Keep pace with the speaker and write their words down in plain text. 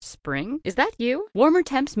Spring? Is that you? Warmer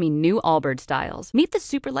temps mean new Allbirds styles. Meet the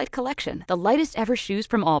Superlight Collection, the lightest ever shoes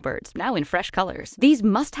from Allbirds, now in fresh colors. These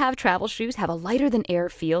must-have travel shoes have a lighter-than-air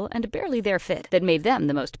feel and barely there fit that made them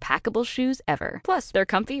the most packable shoes ever. Plus, they're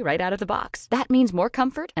comfy right out of the box. That means more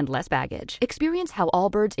comfort and less baggage. Experience how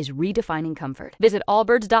Allbirds is redefining comfort. Visit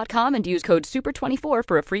allbirds.com and use code SUPER24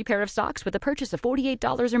 for a free pair of socks with a purchase of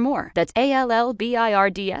 $48 or more. That's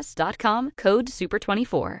ALLBIRDS.com, code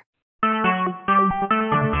SUPER24.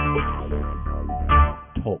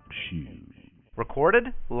 Talk shoes.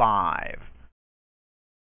 Recorded live.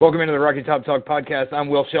 Welcome into the Rocky Top Talk podcast. I'm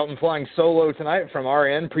Will Shelton, flying solo tonight from our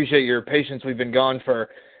end. Appreciate your patience. We've been gone for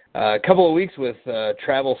a couple of weeks with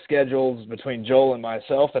travel schedules between Joel and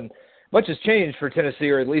myself, and much has changed for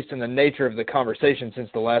Tennessee, or at least in the nature of the conversation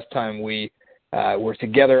since the last time we were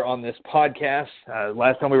together on this podcast.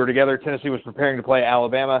 Last time we were together, Tennessee was preparing to play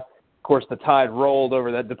Alabama. Of course, the Tide rolled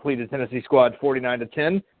over that depleted Tennessee squad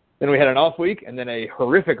 49-10. Then we had an off week, and then a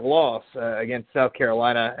horrific loss against South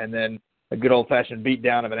Carolina, and then a good old-fashioned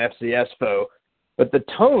beatdown of an FCS foe. But the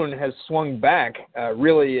tone has swung back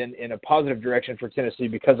really in a positive direction for Tennessee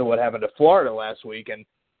because of what happened to Florida last week. And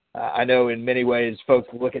I know in many ways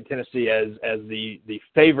folks look at Tennessee as the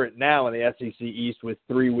favorite now in the SEC East with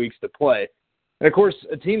 3 weeks to play. And, of course,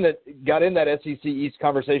 a team that got in that SEC East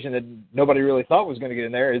conversation that nobody really thought was going to get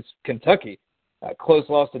in there is Kentucky. Close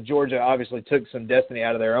loss to Georgia obviously took some destiny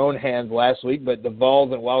out of their own hands last week, but the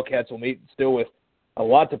Vols and Wildcats will meet still with a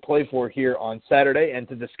lot to play for here on Saturday. And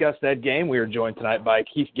to discuss that game, we are joined tonight by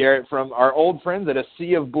Keith Garrett from our old friends at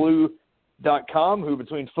aseaofblue.com, who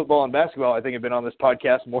between football and basketball I think have been on this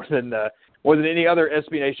podcast more than any other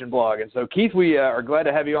SB Nation blog. And so, Keith, we are glad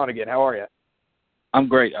to have you on again. How are you? I'm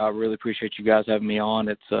great. I really appreciate you guys having me on.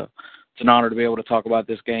 It's an honor to be able to talk about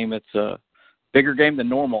this game. It's a bigger game than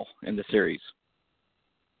normal in the series.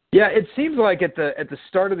 Yeah, it seems like at the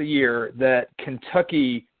start of the year that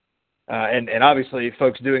Kentucky, and obviously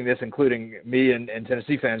folks doing this, including me and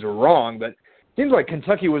Tennessee fans, were wrong, but it seems like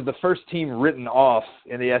Kentucky was the first team written off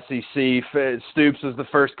in the SEC. Stoops was the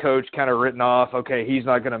first coach kind of written off. Okay, he's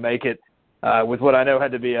not going to make it with what I know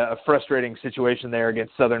had to be a frustrating situation there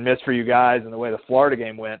against Southern Miss for you guys and the way the Florida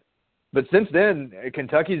game went. But since then,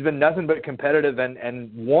 Kentucky's been nothing but competitive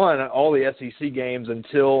and won all the SEC games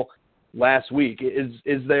until last week.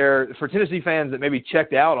 Is there, for Tennessee fans that maybe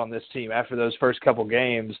checked out on this team after those first couple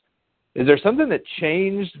games, is there something that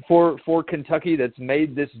changed for Kentucky that's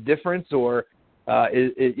made this difference, or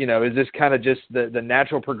is this kind of just the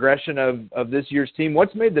natural progression of this year's team?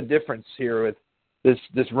 What's made the difference here with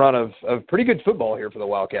this run of pretty good football here for the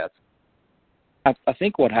Wildcats? I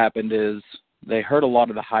think what happened is they heard a lot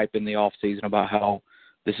of the hype in the offseason about how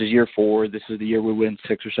this is year 4, this is the year we win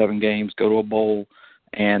 6 or 7 games, go to a bowl,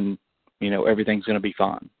 and everything's going to be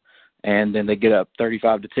fine. And then they get up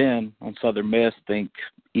 35-10 on Southern Miss, think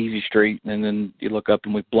easy street, and then you look up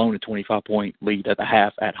and we've blown a 25-point lead at the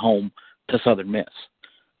half at home to Southern Miss,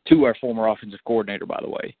 to our former offensive coordinator, by the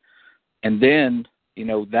way. And then,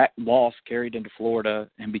 that loss carried into Florida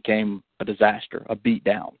and became a disaster, a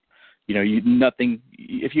beatdown.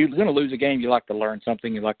 If you're going to lose a game, you like to learn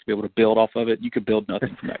something. You like to be able to build off of it. You could build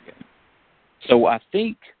nothing from that game. So I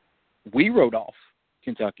think we wrote off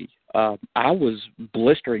Kentucky. I was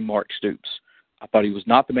blistering Mark Stoops. I thought he was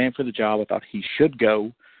not the man for the job. I thought he should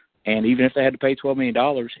go. And even if they had to pay $12 million,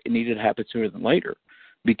 it needed to happen sooner than later,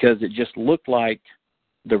 because it just looked like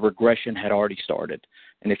the regression had already started.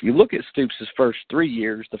 And if you look at Stoops' first 3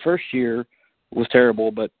 years, the first year was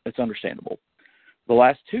terrible, but it's understandable. The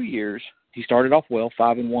last 2 years, he started off well,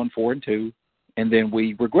 5-1, 4-2, and then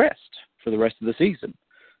we regressed for the rest of the season.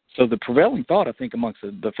 So the prevailing thought, I think, amongst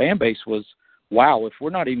the fan base was, wow, if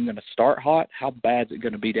we're not even going to start hot, how bad is it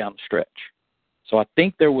going to be down the stretch? So I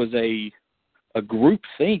think there was a group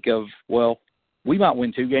think of, well, we might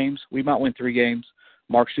win 2 games, we might win 3 games,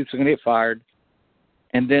 Mark Stoops is going to get fired.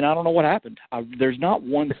 And then I don't know what happened. There's not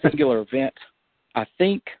one singular event. I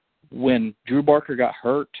think when Drew Barker got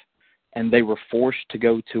hurt and they were forced to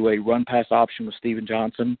go to a run-pass option with Steven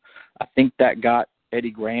Johnson, I think that got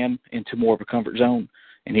Eddie Graham into more of a comfort zone,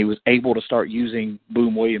 and he was able to start using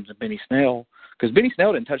Boom Williams and Benny Snell, because Benny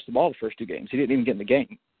Snell didn't touch the ball the first 2 games. He didn't even get in the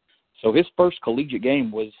game. So his first collegiate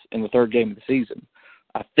game was in the 3rd game of the season.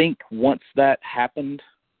 I think once that happened,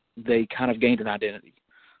 they kind of gained an identity.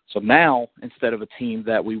 So now, instead of a team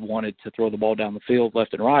that we wanted to throw the ball down the field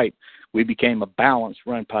left and right, we became a balanced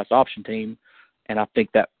run-pass option team, and I think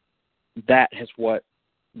that's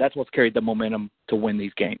what's carried the momentum to win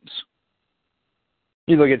these games.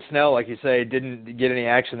 You look at Snell, like you say, didn't get any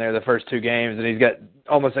action there the first 2 games, and he's got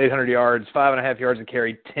almost 800 yards, 5.5 yards a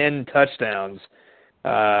carry, 10 touchdowns.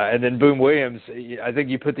 And then Boone Williams, I think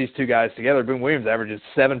you put these two guys together, Boone Williams averages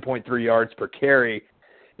 7.3 yards per carry.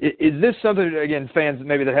 Is this something, again, fans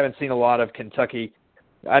maybe that haven't seen a lot of Kentucky,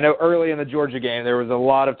 I know early in the Georgia game there was a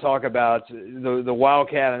lot of talk about the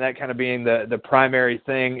Wildcat and that kind of being the primary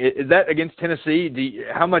thing. Is that against Tennessee?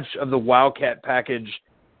 How much of the Wildcat package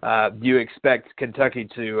do you expect Kentucky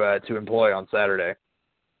to employ on Saturday?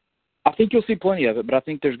 I think you'll see plenty of it, but I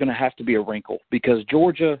think there's going to have to be a wrinkle because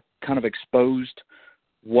Georgia kind of exposed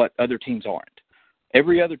what other teams aren't.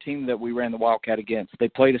 Every other team that we ran the Wildcat against, they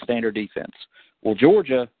played a standard defense. Well,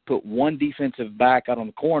 Georgia put one defensive back out on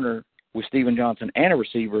the corner with Steven Johnson and a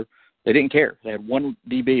receiver. They didn't care. They had one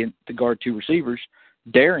DB to guard two receivers,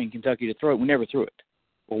 daring Kentucky to throw it. We never threw it.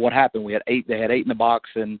 Well, what happened? We had 8. They had 8 in the box,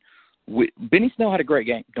 and Benny Snell had a great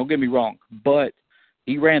game. Don't get me wrong, but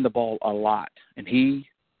he ran the ball a lot, and he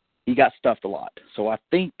got stuffed a lot. So I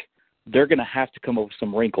think they're going to have to come up with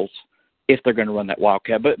some wrinkles if they're going to run that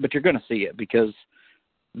Wildcat. But you're going to see it because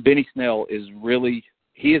Benny Snell is really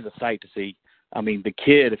 – he is a sight to see. I mean, the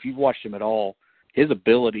kid, if you've watched him at all, his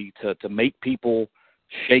ability to make people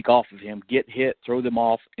shake off of him, get hit, throw them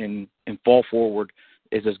off, and fall forward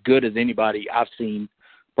is as good as anybody I've seen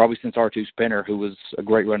probably since R2 Spinner, who was a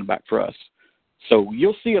great running back for us. So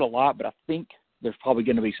you'll see it a lot, but I think there's probably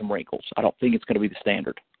going to be some wrinkles. I don't think it's going to be the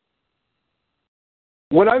standard.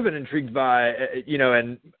 What I've been intrigued by,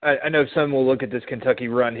 and I know some will look at this Kentucky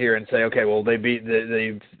run here and say, okay, well, they beat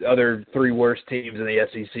the other 3 worst teams in the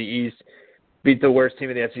SEC East, beat the worst team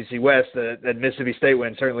in the SEC West. That Mississippi State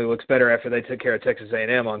win certainly looks better after they took care of Texas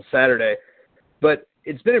A&M on Saturday. But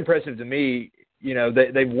it's been impressive to me,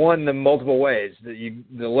 they've won them multiple ways.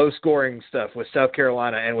 The low-scoring stuff with South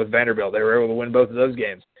Carolina and with Vanderbilt, they were able to win both of those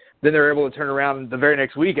games. Then they were able to turn around the very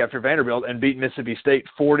next week after Vanderbilt and beat Mississippi State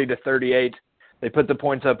 40-38. They put the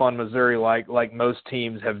points up on Missouri like most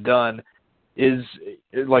teams have done. Is,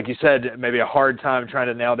 like you said, maybe a hard time trying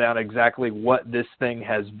to nail down exactly what this thing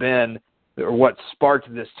has been or what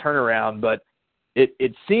sparked this turnaround, but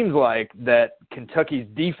it seems like that Kentucky's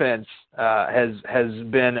defense has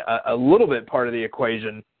been a little bit part of the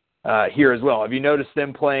equation here as well. Have you noticed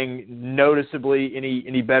them playing noticeably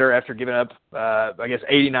any better after giving up,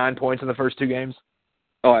 89 points in the first 2 games?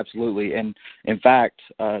 Oh, absolutely. And, in fact,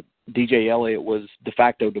 DJ Elliott was de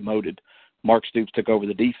facto demoted. Mark Stoops took over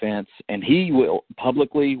the defense, and he will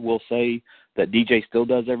publicly say that DJ still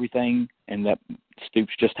does everything and that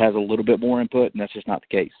Stoops just has a little bit more input, and that's just not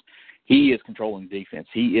the case. He is controlling the defense.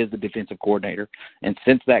 He is the defensive coordinator. And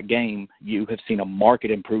since that game, you have seen a marked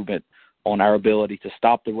improvement on our ability to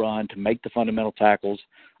stop the run, to make the fundamental tackles.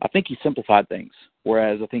 I think he simplified things,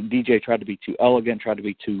 whereas I think DJ tried to be too elegant, tried to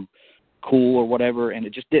be too cool or whatever, and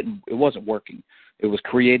it wasn't working. It was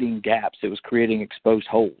creating gaps. It was creating exposed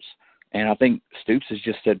holes. And I think Stoops has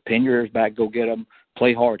just said, pin your ears back, go get them,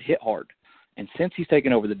 play hard, hit hard. And since he's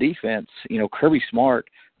taken over the defense, Kirby Smart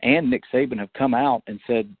and Nick Saban have come out and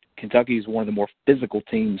said Kentucky is one of the more physical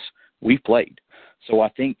teams we've played. So I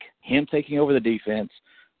think him taking over the defense,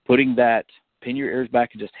 putting that pin your ears back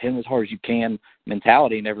and just hit them as hard as you can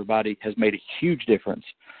mentality in everybody has made a huge difference.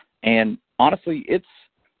 And honestly,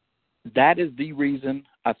 that is the reason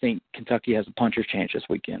I think Kentucky has a puncher's chance this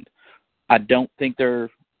weekend. I don't think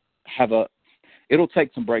it'll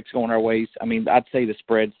take some breaks going our ways. I mean, I'd say the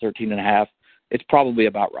spread's 13.5. It's probably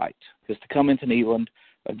about right. Because to come into Neyland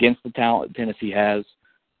against the talent Tennessee has,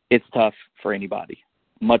 it's tough for anybody,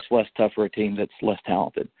 much less tough for a team that's less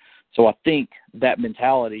talented. So I think that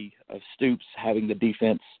mentality of Stoops having the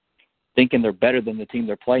defense thinking they're better than the team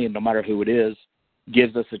they're playing, no matter who it is,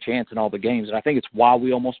 gives us a chance in all the games. And I think it's why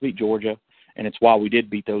we almost beat Georgia, and it's why we did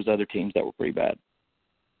beat those other teams that were pretty bad.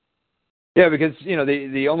 Yeah, because,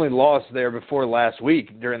 the only loss there before last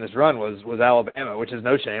week during this run was Alabama, which is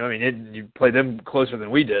no shame. I mean, you played them closer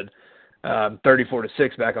than we did,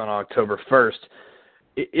 34-6 back on October 1st.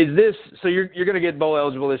 Is this – so you're going to get bowl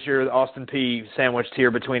eligible this year, Austin Peay sandwiched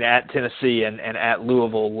here between at Tennessee and at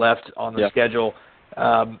Louisville left on the schedule.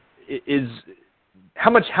 How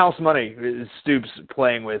much house money is Stoops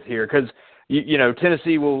playing with here? Because,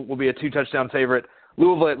 Tennessee will be a 2-touchdown favorite.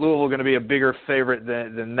 Louisville at Louisville going to be a bigger favorite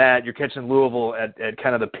than that. You're catching Louisville at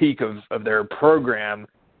kind of the peak of their program.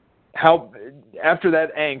 How after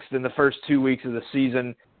that angst in the first 2 weeks of the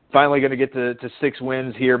season, finally going to get to 6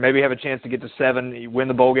 wins here, maybe have a chance to get to 7, you win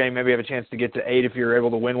the bowl game, maybe have a chance to get to 8 if you're able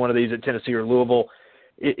to win one of these at Tennessee or Louisville.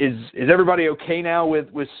 Is everybody okay now with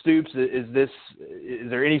Stoops? Is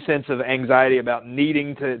there any sense of anxiety about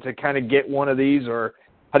needing to kind of get one of these, or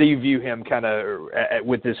how do you view him kind of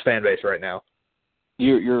with this fan base right now?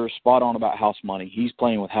 You're spot on about house money. He's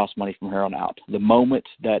playing with house money from here on out. The moment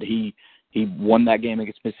that he won that game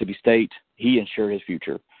against Mississippi State, he ensured his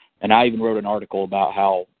future. And I even wrote an article about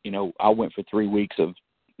how, I went for 3 weeks of,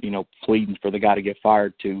 pleading for the guy to get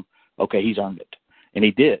fired to, okay, he's earned it. And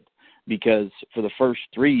he did, because for the first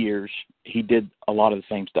 3 years, he did a lot of the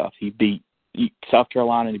same stuff. He beat South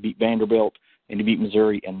Carolina, and he beat Vanderbilt, and he beat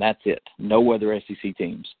Missouri, and that's it. No other SEC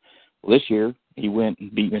teams. Well, this year, he went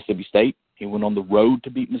and beat Mississippi State. He went on the road to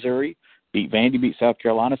beat Missouri, beat Vandy, beat South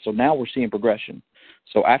Carolina. So now we're seeing progression.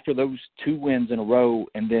 So after those 2 wins in a row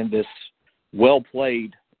and then this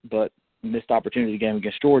well-played but missed opportunity game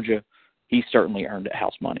against Georgia, he certainly earned it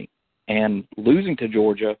house money. And losing to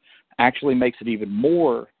Georgia actually makes it even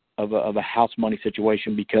more of a house money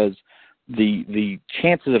situation, because the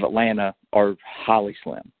chances of Atlanta are highly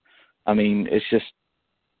slim. I mean, it's just,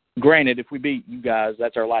 granted, if we beat you guys,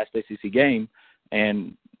 that's our last SEC game,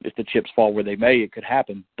 and if the chips fall where they may, it could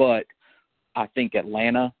happen. But I think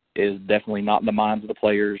Atlanta is definitely not in the minds of the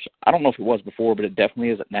players. I don't know if it was before, but it definitely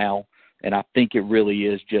isn't now. And I think it really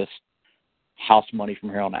is just house money from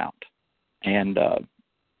here on out. And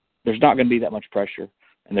there's not going to be that much pressure.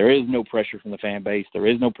 And there is no pressure from the fan base. There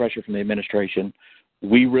is no pressure from the administration.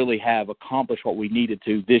 We really have accomplished what we needed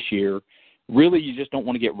to this year. Really, you just don't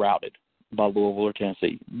want to get routed by Louisville or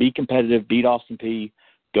Tennessee. Be competitive, beat Austin Peay,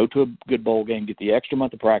 go to a good bowl game, get the extra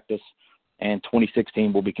month of practice, and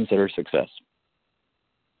 2016 will be considered a success.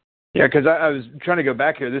 Yeah, because I was trying to go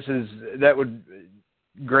back here. That would,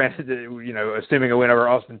 granted, assuming a win over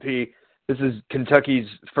Austin Peay, this is Kentucky's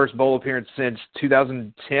first bowl appearance since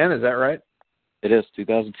 2010. Is that right? It is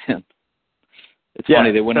 2010. It's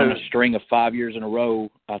funny, they went on a string of 5 years in a row.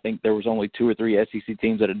 I think there was only 2 or 3 SEC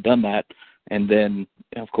teams that had done that. And then,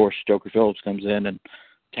 of course, Joker Phillips comes in and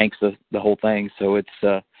tanks the whole thing. So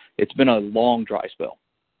it's been a long dry spell.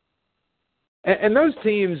 And those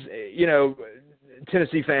teams,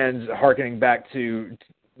 Tennessee fans hearkening back to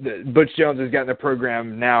Butch Jones has gotten the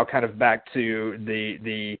program now kind of back to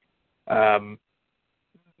the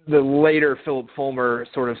later Philip Fulmer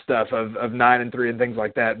sort of stuff of 9-3 and things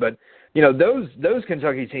like that. But those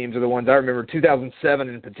Kentucky teams are the ones I remember, 2007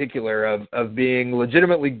 in particular, of being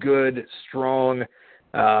legitimately good, strong,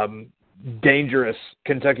 dangerous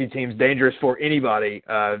Kentucky teams, dangerous for anybody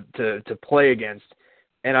to play against.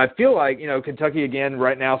 And I feel like, Kentucky, again,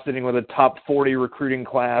 right now sitting with a top 40 recruiting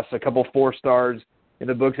class, a couple 4-stars in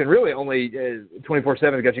the books, and really only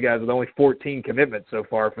 24/7 has got you guys with only 14 commitments so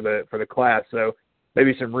far for the class. So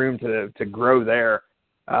maybe some room to grow there.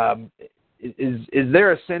 Is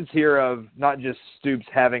there a sense here of not just Stoops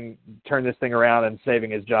having turned this thing around and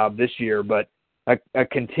saving his job this year, but a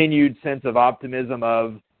continued sense of optimism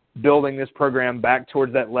of building this program back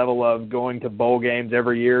towards that level of going to bowl games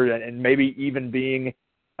every year and maybe even being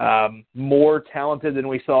more talented than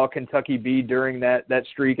we saw Kentucky be during that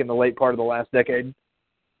streak in the late part of the last decade?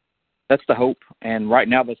 That's the hope, and right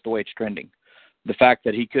now that's the way it's trending. The fact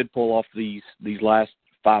that he could pull off these last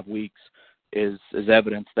 5 weeks is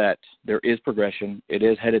evidence that there is progression. It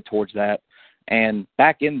is headed towards that. And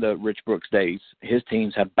back in the Rich Brooks days, his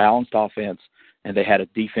teams had balanced offense, and they had a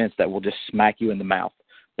defense that will just smack you in the mouth.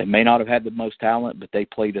 They may not have had the most talent, but they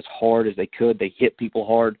played as hard as they could. They hit people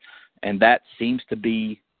hard, and that seems to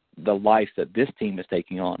be the life that this team is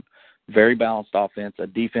taking on. Very balanced offense, a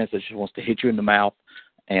defense that just wants to hit you in the mouth,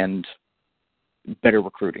 and better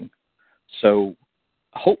recruiting. So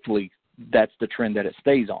hopefully that's the trend that it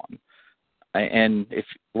stays on. And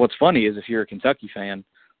what's funny is if you're a Kentucky fan,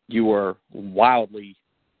 you are wildly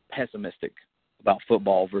pessimistic about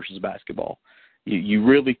football versus basketball. You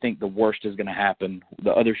really think the worst is going to happen,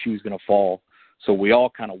 the other shoe is going to fall. So we all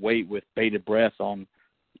kind of wait with bated breath on,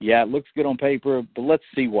 yeah, it looks good on paper, but let's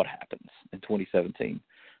see what happens in 2017.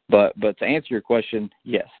 But to answer your question,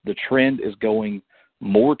 yes, the trend is going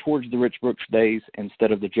more towards the Rich Brooks days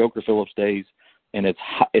instead of the Joker Phillips days, and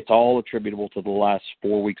it's all attributable to the last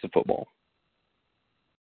 4 weeks of football.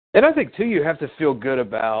 And I think, too, you have to feel good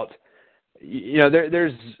about,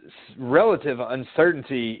 there's relative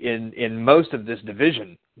uncertainty in most of this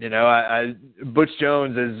division. Butch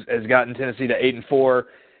Jones has gotten Tennessee to 8-4,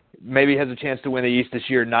 maybe has a chance to win the East this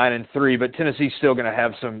year, 9-3, but Tennessee's still going to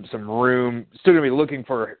have some room, still going to be looking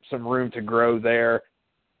for some room to grow there.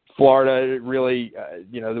 Florida really,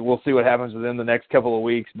 we'll see what happens within the next couple of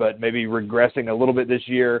weeks, but maybe regressing a little bit this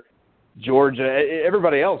year. Georgia,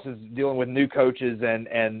 everybody else is dealing with new coaches, and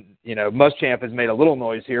Muschamp has made a little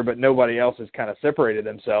noise here, but nobody else has kind of separated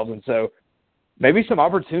themselves. And so maybe some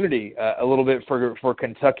opportunity a little bit for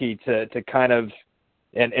Kentucky to kind of,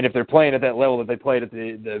 and if they're playing at that level that they played at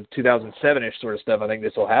the 2007-ish sort of stuff, I think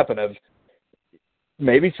this will happen, of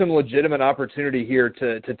maybe some legitimate opportunity here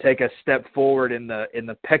to take a step forward in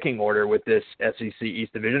the pecking order with this SEC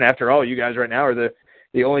East division. After all, you guys right now are the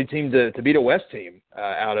the only team to beat a West team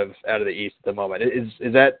out of the East at the moment.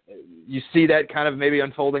 Is that, you see that kind of maybe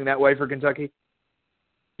unfolding that way for Kentucky?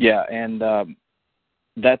 Yeah, and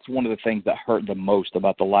that's one of the things that hurt the most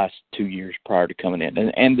about the last 2 years prior to coming in,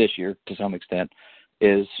 and this year to some extent,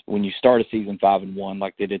 is when you start a season 5-1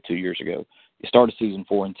 like they did 2 years ago, you start a season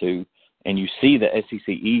 4-2, and you see the SEC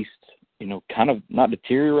East, kind of not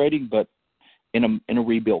deteriorating, but in a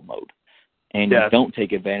rebuild mode, and you don't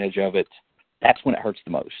take advantage of it. That's when it hurts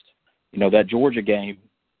the most. That Georgia game,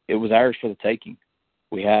 it was ours for the taking.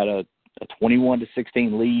 We had a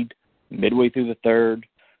 21-16 lead midway through the third,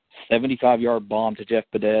 75-yard bomb to Jeff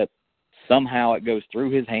Badette. Somehow it goes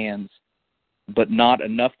through his hands, but not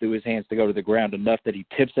enough through his hands to go to the ground, enough that he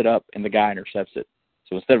tips it up and the guy intercepts it.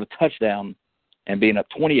 So instead of a touchdown and being up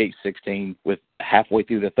 28-16 with halfway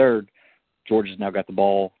through the third, Georgia's now got the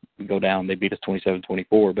ball. We go down. They beat us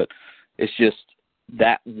 27-24. But it's just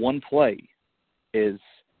that one play is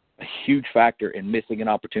a huge factor in missing an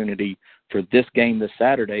opportunity for this game this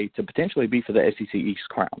Saturday to potentially be for the SEC East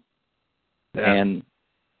crown. Yeah. And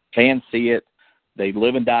fans see it. They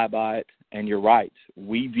live and die by it. And you're right.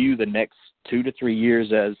 We view the next 2 to 3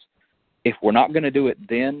 years as, if we're not going to do it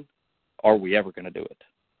then, are we ever going to do it?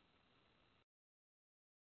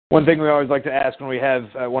 One thing we always like to ask when we have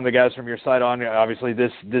one of the guys from your site on, obviously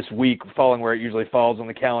this week falling where it usually falls on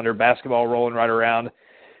the calendar, basketball rolling right around.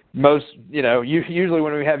 Usually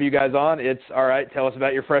when we have you guys on, it's, all right, tell us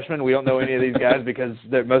about your freshmen. We don't know any of these guys because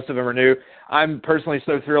most of them are new. I'm personally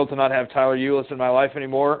so thrilled to not have Tyler Eulis in my life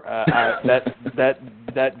anymore.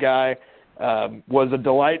 That guy was a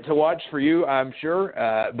delight to watch for you, I'm sure,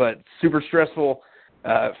 but super stressful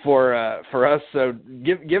for us. So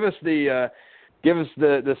give us the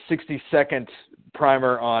 60-second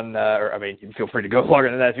primer on, you can feel free to go longer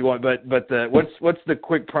than that if you want, but what's the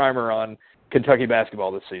quick primer on Kentucky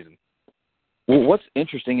basketball this season? Well, what's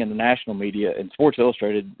interesting in the national media, and Sports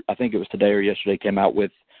Illustrated, I think it was today or yesterday, came out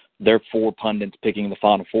with their 4 pundits picking the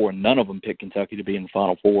Final Four, and none of them picked Kentucky to be in the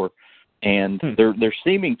Final Four. And they're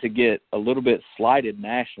seeming to get a little bit slighted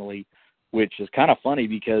nationally, which is kind of funny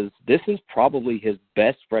because this is probably his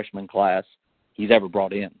best freshman class he's ever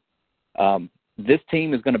brought in. This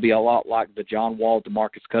team is going to be a lot like the John Wall,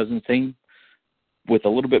 DeMarcus Cousins team, with a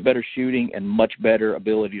little bit better shooting and much better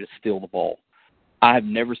ability to steal the ball. I have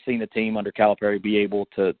never seen a team under Calipari be able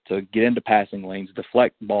to get into passing lanes,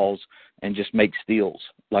 deflect balls, and just make steals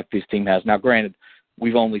like this team has. Now, granted,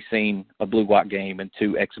 we've only seen a blue-white game and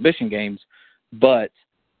 2 exhibition games, but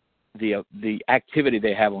the activity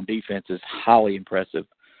they have on defense is highly impressive.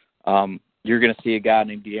 You're going to see a guy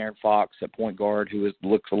named De'Aaron Fox at point guard who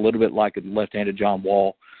looks a little bit like a left-handed John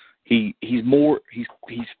Wall. He's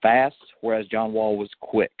fast, whereas John Wall was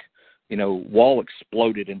quick. Wall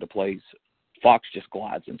exploded into plays. Fox just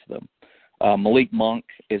glides into them. Malik Monk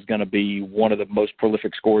is going to be one of the most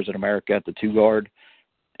prolific scorers in America at the 2 guard,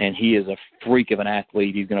 and he is a freak of an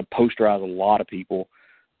athlete. He's going to posterize a lot of people.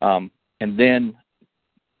 And then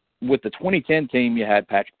with the 2010 team, you had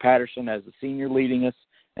Patrick Patterson as the senior leading us,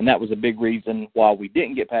 and that was a big reason why we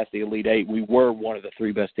didn't get past the Elite Eight. We were one of the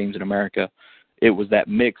 3 best teams in America. It was that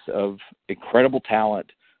mix of incredible talent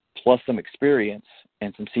plus some experience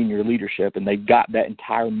and some senior leadership, and they got that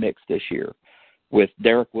entire mix this year. With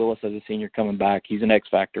Derek Willis as a senior coming back, he's an X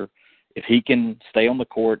factor. If he can stay on the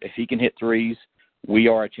court, if he can hit threes, we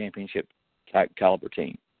are a championship caliber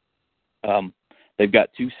team. They've got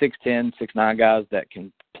 2 6'10", 6'9" guys that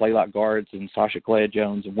can play like guards, and Sasha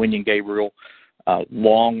Clay-Jones and Winion Gabriel,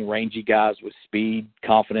 long, rangy guys with speed,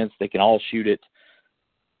 confidence. They can all shoot it.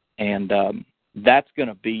 And that's going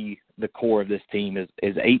to be the core of this team is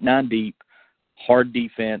 8-9 deep, hard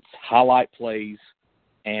defense, highlight plays,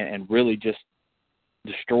 and really just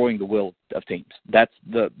destroying the will of teams. That's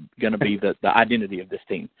going to be the identity of this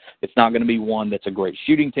team. It's not going to be one that's a great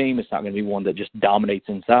shooting team. It's not going to be one that just dominates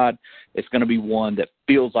inside. It's going to be one that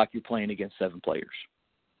feels like you're playing against 7 players.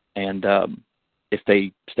 And if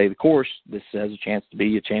they stay the course, this has a chance to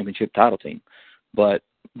be a championship title team. But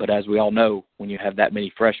as we all know, when you have that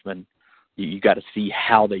many freshmen, you got to see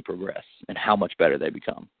how they progress and how much better they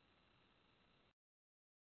become.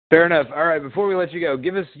 Fair enough. All right, before we let you go,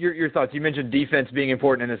 give us your thoughts. You mentioned defense being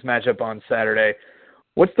important in this matchup on Saturday.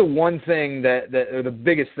 What's the one thing or the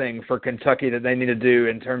biggest thing for Kentucky that they need to do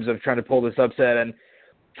in terms of trying to pull this upset? And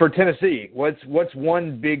for Tennessee, what's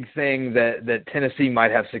one big thing that Tennessee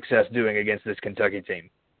might have success doing against this Kentucky team?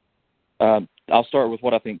 I'll start with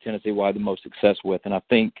what I think Tennessee will have the most success with, and I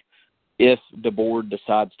think if DeBoer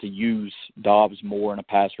decides to use Dobbs more in a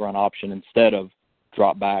pass-run option instead of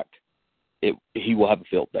drop back, he will have a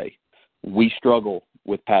field day. We struggle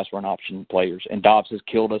with pass run option players, and Dobbs has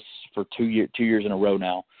killed us for 2 years in a row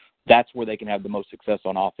now. That's where they can have the most success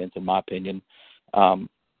on offense, in my opinion. On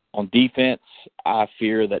defense, I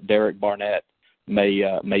fear that Derek Barnett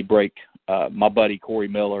may break my buddy Corey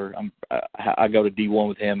Miller. I go to D1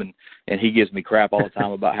 with him, and he gives me crap all the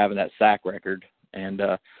time about having that sack record. And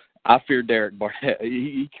I fear Derek Barnett.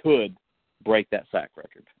 He could break that sack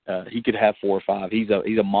record. He could have 4 or 5. He's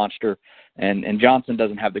a monster, and Johnson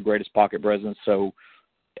doesn't have the greatest pocket presence, so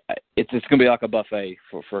it's going to be like a buffet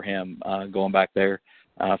for him going back there.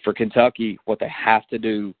 For Kentucky, what they have to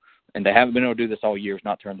do, and they haven't been able to do this all year, is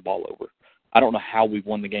not turn the ball over. I don't know how we've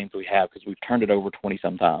won the games we have because we've turned it over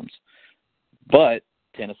 20-some times. But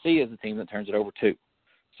Tennessee is a team that turns it over too.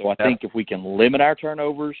 So I think if we can limit our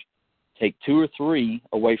turnovers, take 2 or 3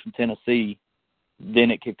 away from Tennessee,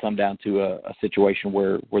 then it could come down to a situation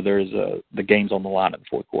where there's the game's on the line in the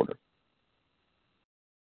fourth quarter.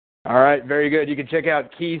 All right, very good. You can check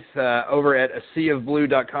out Keith over at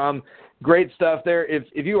aseaofblue.com. Great stuff there.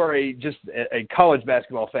 If you are just a college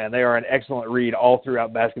basketball fan, they are an excellent read all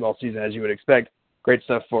throughout basketball season, as you would expect. Great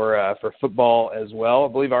stuff for football as well. I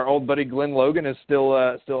believe our old buddy Glenn Logan is still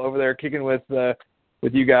over there kicking with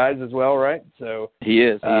you guys as well, right? So he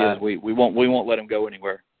is. We won't let him go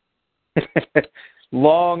anywhere.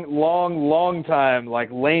 long time, like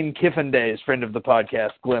Lane Kiffin days, friend of the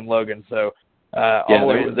podcast, Glenn Logan. So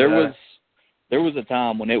always, there was a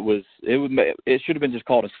time when it should have been just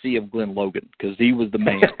called a Sea of Glenn Logan because he was the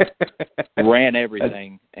man, ran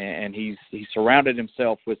everything, and he surrounded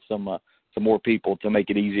himself with some more people to make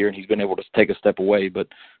it easier, and he's been able to take a step away. But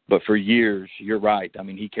for years, you're right. I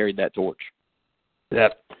mean, he carried that torch. Yeah.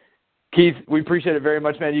 Keith, we appreciate it very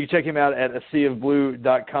much, man. You can check him out at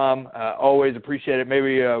aseaofblue.com. Always appreciate it.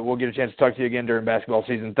 Maybe we'll get a chance to talk to you again during basketball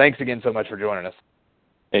season. Thanks again so much for joining us.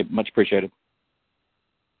 Hey, much appreciated.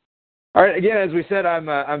 All right. Again, as we said,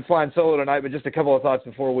 I'm flying solo tonight, but just a couple of thoughts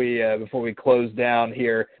before we close down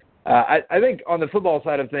here. I think on the football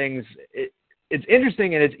side of things, it's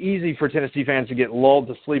interesting and it's easy for Tennessee fans to get lulled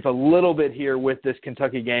to sleep a little bit here with this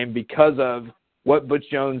Kentucky game because of what Butch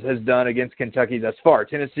Jones has done against Kentucky thus far.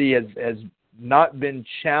 Tennessee has not been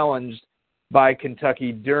challenged by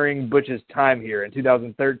Kentucky during Butch's time here. In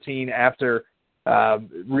 2013, after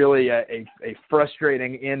really a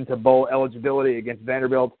frustrating end to bowl eligibility against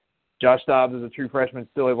Vanderbilt, Josh Dobbs, as a true freshman,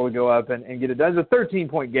 still able to go up and get it done. It's a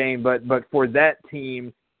 13-point game, but for that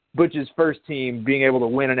team, Butch's first team, being able to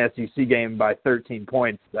win an SEC game by 13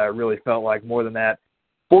 points really felt like more than that.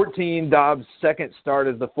 14, Dobbs' second start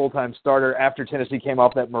as the full-time starter after Tennessee came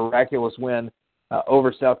off that miraculous win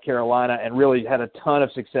over South Carolina and really had a ton of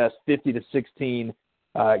success, 50-16,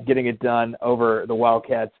 getting it done over the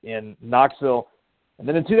Wildcats in Knoxville. And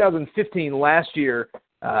then in 2015, last year,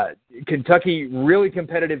 Kentucky really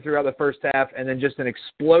competitive throughout the first half, and then just an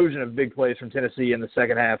explosion of big plays from Tennessee in the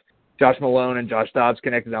second half. Josh Malone and Josh Dobbs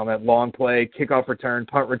connected on that long play, kickoff return,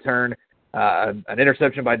 punt return, an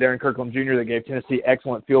interception by Darren Kirkland Jr. that gave Tennessee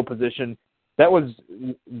excellent field position. That was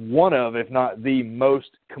one of, if not the most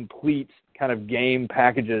complete kind of game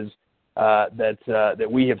packages that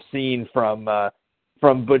we have seen from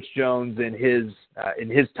Butch Jones in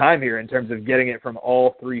his time here in terms of getting it from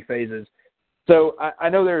all three phases. So I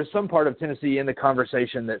know there's some part of Tennessee in the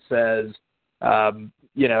conversation that says,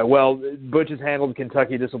 well, Butch has handled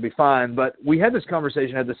Kentucky, this will be fine. But we had this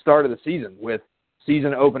conversation at the start of the season with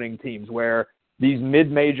season opening teams where these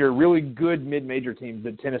mid-major, really good mid-major teams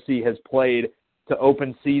that Tennessee has played to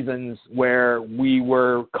open seasons where we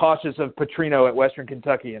were cautious of Petrino at Western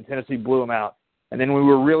Kentucky and Tennessee blew them out. And then we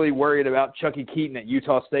were really worried about Chucky Keaton at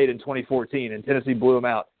Utah State in 2014 and Tennessee blew them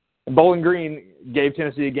out. And Bowling Green gave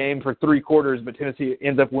Tennessee a game for 3 quarters, but Tennessee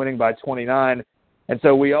ends up winning by 29. And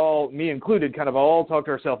so we all, me included, kind of all talked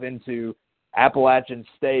ourselves into Appalachian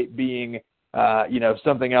State being,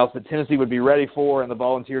 something else that Tennessee would be ready for, and the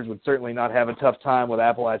Volunteers would certainly not have a tough time with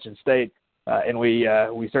Appalachian State. And we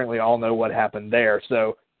certainly all know what happened there.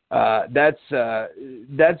 So that's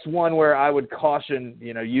one where I would caution,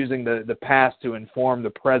 using the past to inform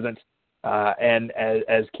the present. And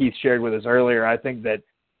as Keith shared with us earlier, I think that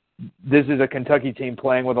this is a Kentucky team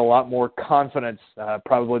playing with a lot more confidence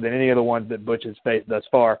probably than any of the ones that Butch has faced thus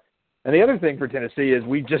far. And the other thing for Tennessee is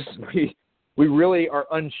we really are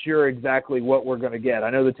unsure exactly what we're going to get.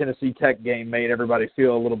 I know the Tennessee Tech game made everybody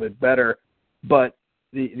feel a little bit better, but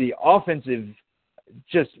the offensive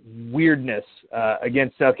just weirdness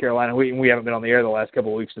against South Carolina, we haven't been on the air the last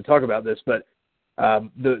couple of weeks to talk about this, but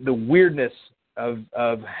the weirdness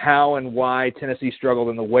of how and why Tennessee struggled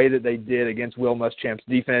in the way that they did against Will Muschamp's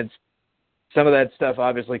defense. Some of that stuff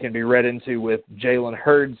obviously can be read into with Jalen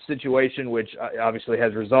Hurd's situation, which obviously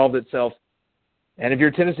has resolved itself. And if you're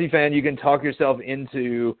a Tennessee fan, you can talk yourself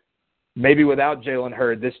into maybe without Jalen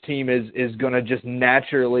Hurd, this team is going to just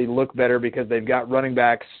naturally look better because they've got running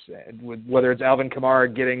backs, whether it's Alvin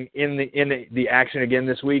Kamara getting in the action again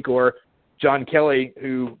this week, or John Kelly,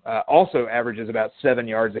 who also averages about 7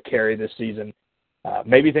 yards a carry this season.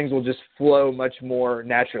 Maybe things will just flow much more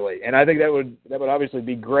naturally, and I think that would obviously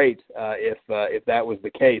be great if that was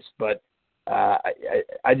the case. But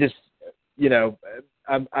I just,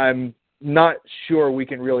 I'm not sure we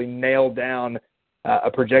can really nail down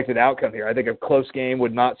a projected outcome here. I think a close game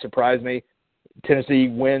would not surprise me. Tennessee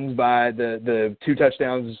wins by the 2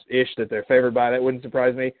 touchdowns-ish that they're favored by. That wouldn't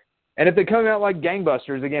surprise me. And if they come out like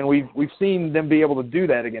gangbusters, again, we've seen them be able to do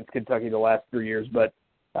that against Kentucky the last 3 years. But,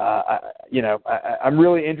 I'm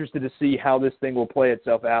really interested to see how this thing will play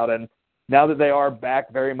itself out. And now that they are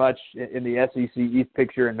back very much in the SEC East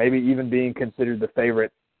picture and maybe even being considered the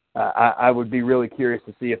favorite, I would be really curious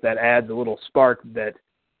to see if that adds a little spark that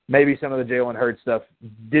maybe some of the Jalen Hurd stuff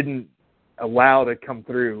didn't allow to come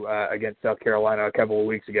through against South Carolina a couple of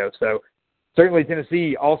weeks ago. So certainly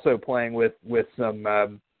Tennessee also playing with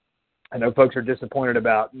some I know folks are disappointed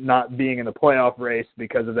about not being in the playoff race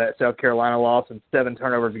because of that South Carolina loss and 7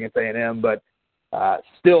 turnovers against A&M, but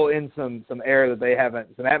still in some air that they haven't,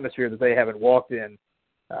 some atmosphere that they haven't walked in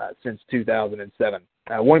since 2007.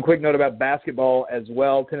 One quick note about basketball as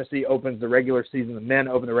well. Tennessee opens the regular season. The men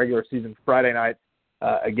open the regular season Friday night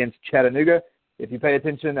against Chattanooga. If you pay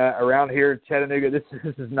attention around here, Chattanooga, this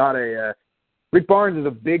is not a Rick Barnes is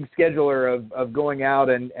a big scheduler of going out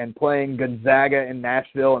and playing Gonzaga in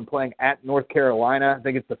Nashville and playing at North Carolina. I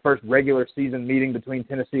think it's the first regular season meeting between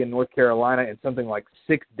Tennessee and North Carolina in something like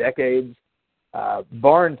 6 decades.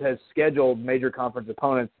 Barnes has scheduled major conference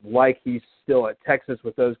opponents like he's still at Texas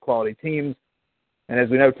with those quality teams. And as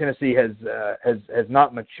we know, Tennessee has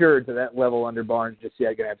not matured to that level under Barnes just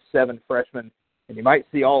yet. Going to have 7 freshmen, and you might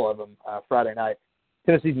see all of them Friday night.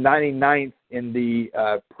 Tennessee's 99th in the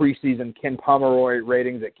preseason Ken Pomeroy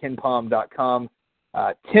ratings at kenpom.com.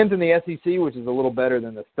 10th in the SEC, which is a little better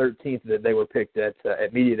than the 13th that they were picked at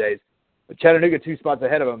Media Days. But Chattanooga 2 spots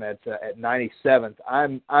ahead of them at 97th.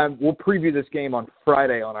 We'll preview this game on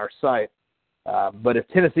Friday on our site. But if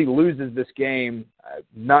Tennessee loses this game,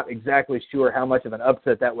 not exactly sure how much of an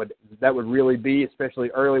upset that would really be, especially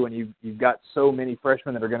early when you've got so many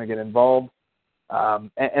freshmen that are going to get involved.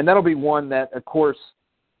 And that'll be one that, of course,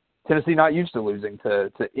 Tennessee not used to losing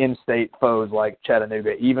to in-state foes like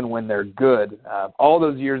Chattanooga, even when they're good. All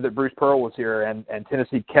those years that Bruce Pearl was here and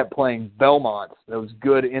Tennessee kept playing Belmont, those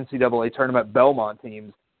good NCAA tournament Belmont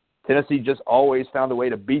teams, Tennessee just always found a way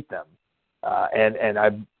to beat them. And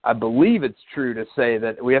I believe it's true to say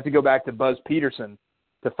that we have to go back to Buzz Peterson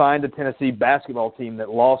to find a Tennessee basketball team that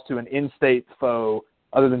lost to an in-state foe,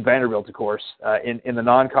 other than Vanderbilt, of course, in the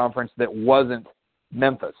non-conference that wasn't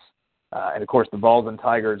Memphis. And, of course, the Vols and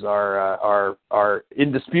Tigers are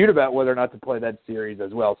in dispute about whether or not to play that series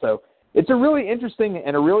as well. So it's a really interesting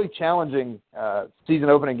and a really challenging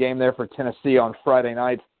season-opening game there for Tennessee on Friday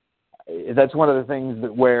night. That's one of the things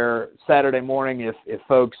that where Saturday morning, if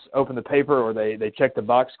folks open the paper or they check the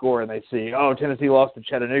box score and they see, oh, Tennessee lost to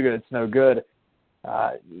Chattanooga, it's no good.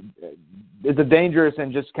 It's a dangerous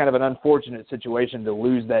and just kind of an unfortunate situation to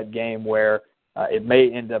lose that game where it may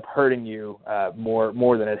end up hurting you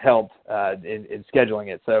more than it helped in scheduling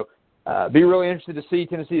it. So be really interested to see.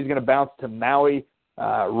 Tennessee is going to bounce to Maui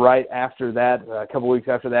right after that, a couple weeks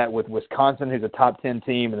after that, with Wisconsin, who's a top 10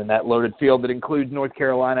 team, and then that loaded field that includes North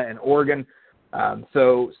Carolina and Oregon.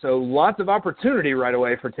 So lots of opportunity right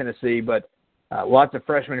away for Tennessee, but lots of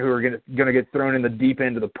freshmen who are going to get thrown in the deep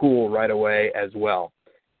end of the pool right away as well.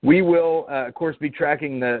 We will, of course, be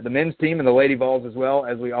tracking the men's team and the Lady Vols as well,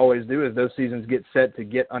 as we always do, as those seasons get set to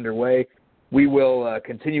get underway. We will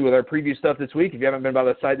continue with our preview stuff this week. If you haven't been by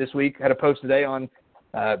the site this week, I had a post today on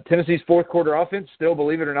Tennessee's fourth quarter offense, still,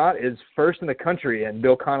 believe it or not, is first in the country in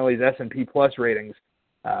Bill Connolly's S&P Plus ratings.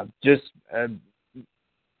 The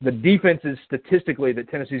defenses statistically that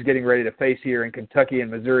Tennessee's getting ready to face here in Kentucky and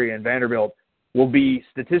Missouri and Vanderbilt will be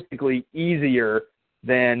statistically easier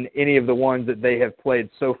than any of the ones that they have played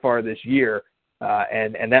so far this year,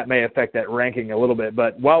 and that may affect that ranking a little bit.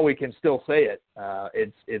 But while we can still say it,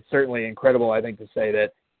 it's certainly incredible, I think, to say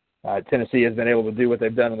that Tennessee has been able to do what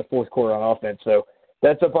they've done in the fourth quarter on offense. So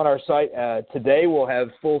that's up on our site. Today we'll have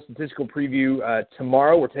full statistical preview.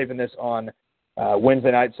 Tomorrow we're taping this on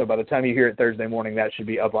Wednesday night, so by the time you hear it Thursday morning, that should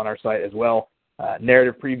be up on our site as well.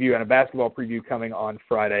 Narrative preview and a basketball preview coming on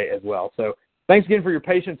Friday as well. So thanks again for your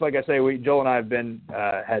patience. Like I say, Joel and I have been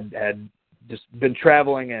had just been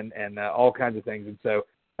traveling and all kinds of things, and so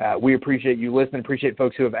we appreciate you listening. Appreciate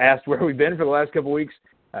folks who have asked where we've been for the last couple of weeks.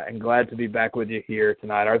 and glad to be back with you here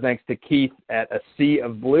tonight. Our thanks to Keith at A Sea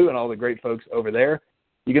of Blue and all the great folks over there.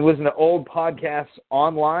 You can listen to old podcasts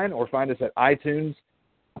online or find us at iTunes.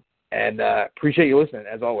 And appreciate you listening,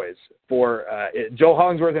 as always. For Joel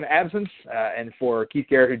Hollingsworth in absence, and for Keith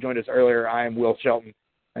Garrett, who joined us earlier, I am Will Shelton,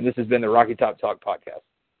 and this has been the Rocky Top Talk podcast.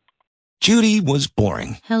 Judy was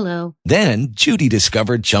boring. Hello. Then Judy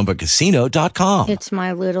discovered ChumbaCasino.com. It's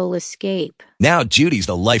my little escape. Now Judy's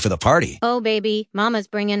the life of the party. Oh, baby, mama's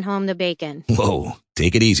bringing home the bacon. Whoa,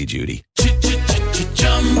 take it easy, Judy.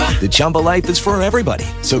 The Chumba life is for everybody.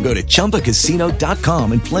 So go to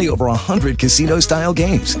ChumbaCasino.com and play over 100 casino-style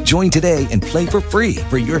games. Join today and play for free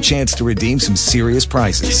for your chance to redeem some serious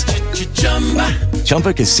prizes.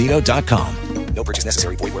 ChumbaCasino.com. No purchase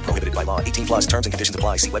necessary. Void where prohibited by law. 18+ terms and conditions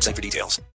apply. See website for details.